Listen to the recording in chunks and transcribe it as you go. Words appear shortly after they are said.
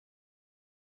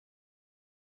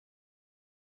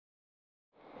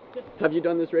Have you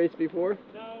done this race before?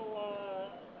 No,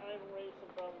 I haven't raced in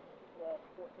about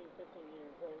 14, 15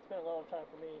 years. It's been a long time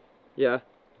for me. Yeah.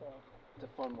 So. It's a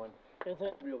fun one. Is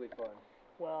it? Really fun.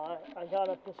 Well, I got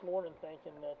up this morning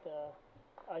thinking that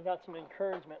I got some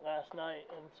encouragement last night,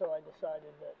 and so I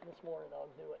decided that this morning I'll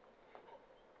do it.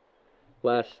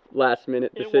 Last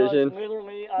minute decision. It was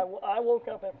literally, I woke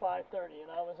up at 5:30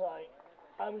 and I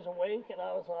was awake and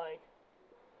I was like,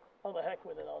 oh, the heck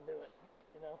with it, I'll do it,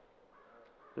 you know?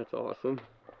 That's awesome.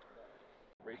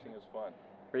 Racing is fun.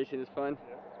 Racing is fun?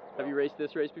 Yeah. Have you raced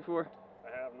this race before? I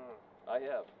have not. I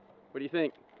have. What do you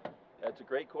think? It's a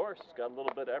great course. It's got a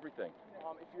little bit of everything.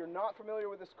 If you're not familiar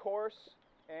with this course,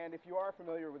 and if you are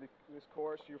familiar with this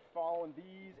course, you're following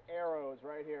these arrows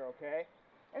right here, okay?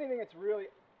 Anything that's really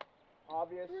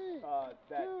obvious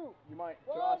that you might,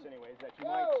 to us anyways, that you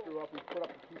might screw up, we put up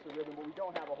a piece of ribbon, but we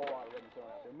don't have a whole lot of ribbon thrown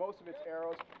out there. Most of it's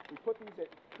arrows. We put these at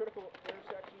critical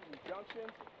intersections and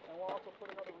junctions, and we'll also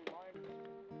put another reminder.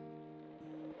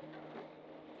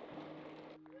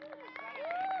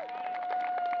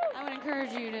 I would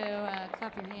encourage you to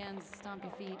clap your hands, stomp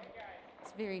your feet.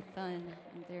 It's very fun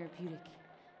and therapeutic,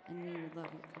 and we would love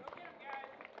your company.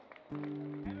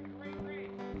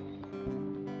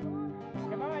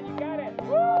 Come on, you got it.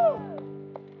 Woo!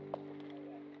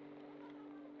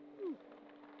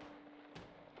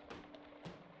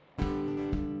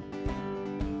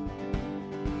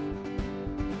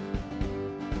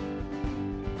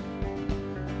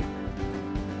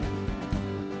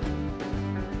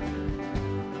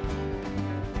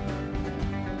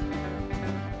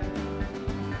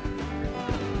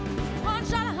 One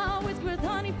shot of hot whisk with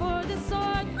honey for the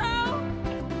sore throat.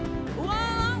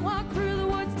 One long walk through the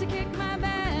woods to kick my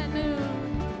bad news.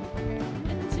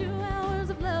 And 2 hours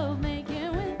of love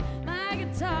making with my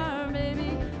guitar,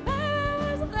 baby. 5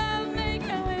 hours of love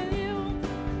making with you.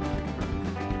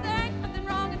 There ain't nothing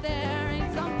wrong if there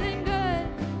ain't something good.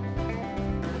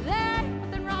 There ain't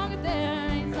nothing wrong if there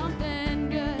ain't something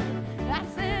good. I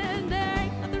said there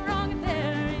ain't nothing wrong if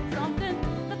there ain't something.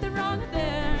 Nothing wrong if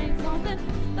there ain't something.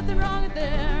 Nothing wrong if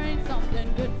there ain't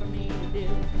something good for me to do.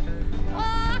 Oh,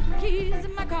 I lock my keys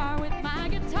in my car with my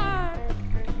guitar.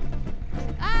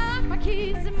 I lock my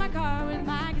keys in my car with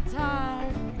my guitar.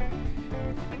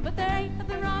 But there ain't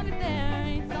nothing wrong if there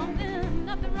ain't something.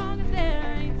 Nothing wrong if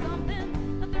there ain't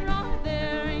something. Nothing wrong if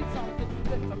there ain't something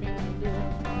good for me to do.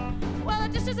 Well, the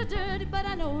dishes are dirty, but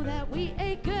I know that we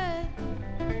ate good.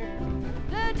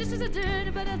 The dishes are dirty,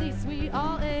 but at least we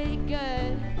all ate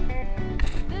good.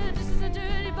 The dishes are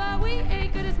dirty, but we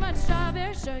ate good, as much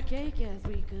strawberry shortcake as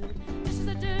we could. Dishes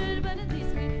are dirty, but at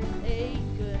least we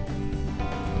ate good.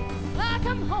 I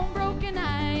come home broken,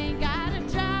 I ain't got a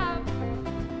job.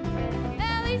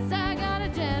 At least I got a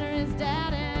generous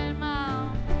dad and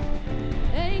mom.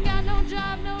 Ain't got no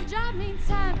job means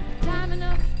time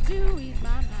enough to ease my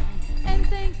mind. And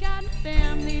thank God my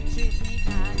family treats me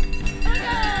kind. Oh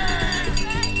yeah,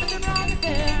 there ain't nothing wrong if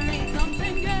there ain't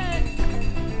something good.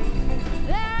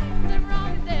 There ain't nothing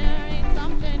wrong if there ain't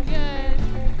something good.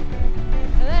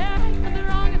 There ain't nothing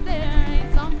wrong if there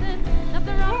ain't something.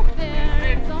 Nothing wrong if there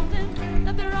ain't something.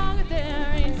 Nothing wrong if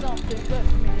there ain't something good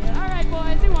for me. All right,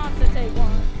 boys, who wants to take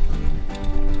one?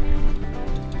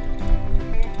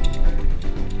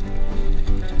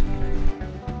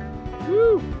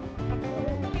 Woo!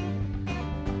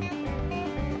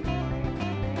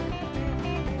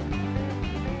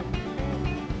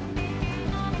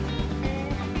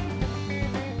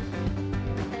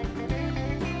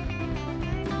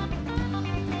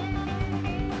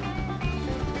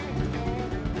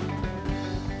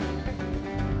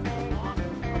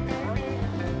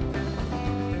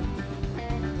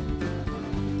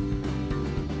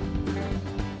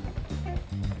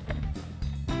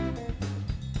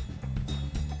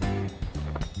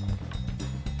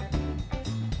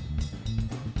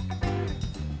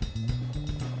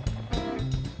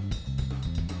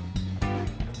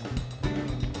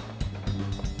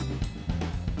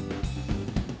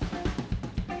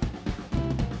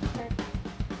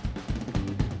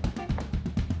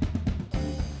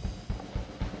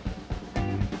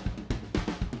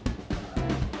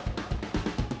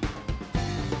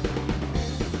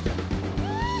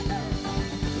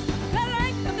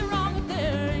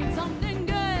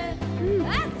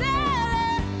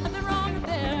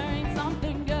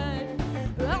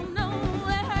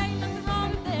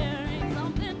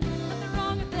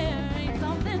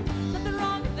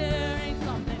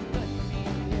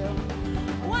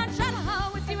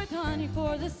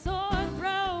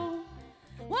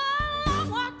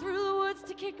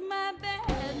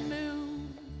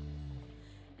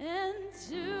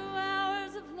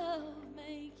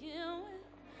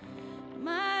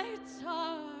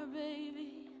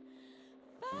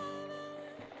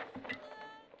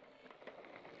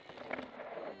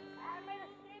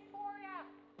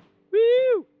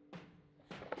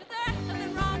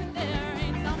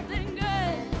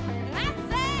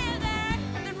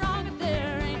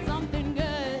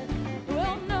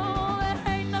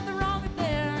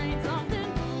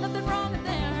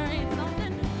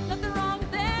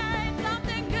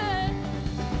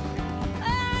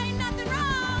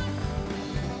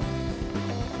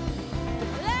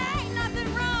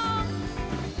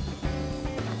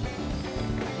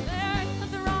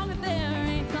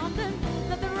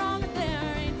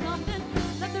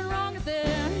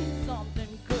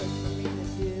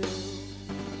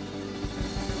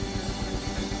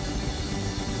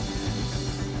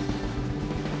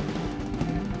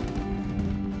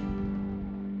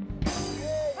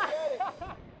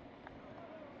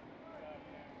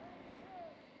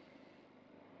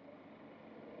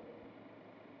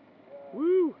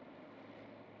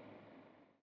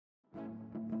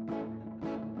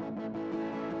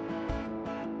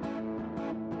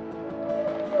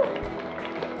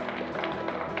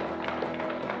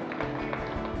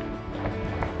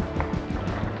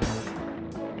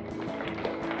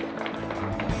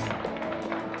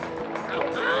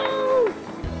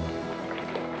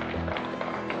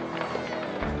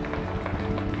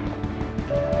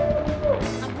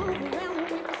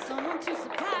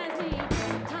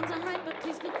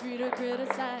 to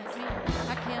criticize me.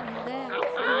 I can't do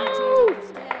that.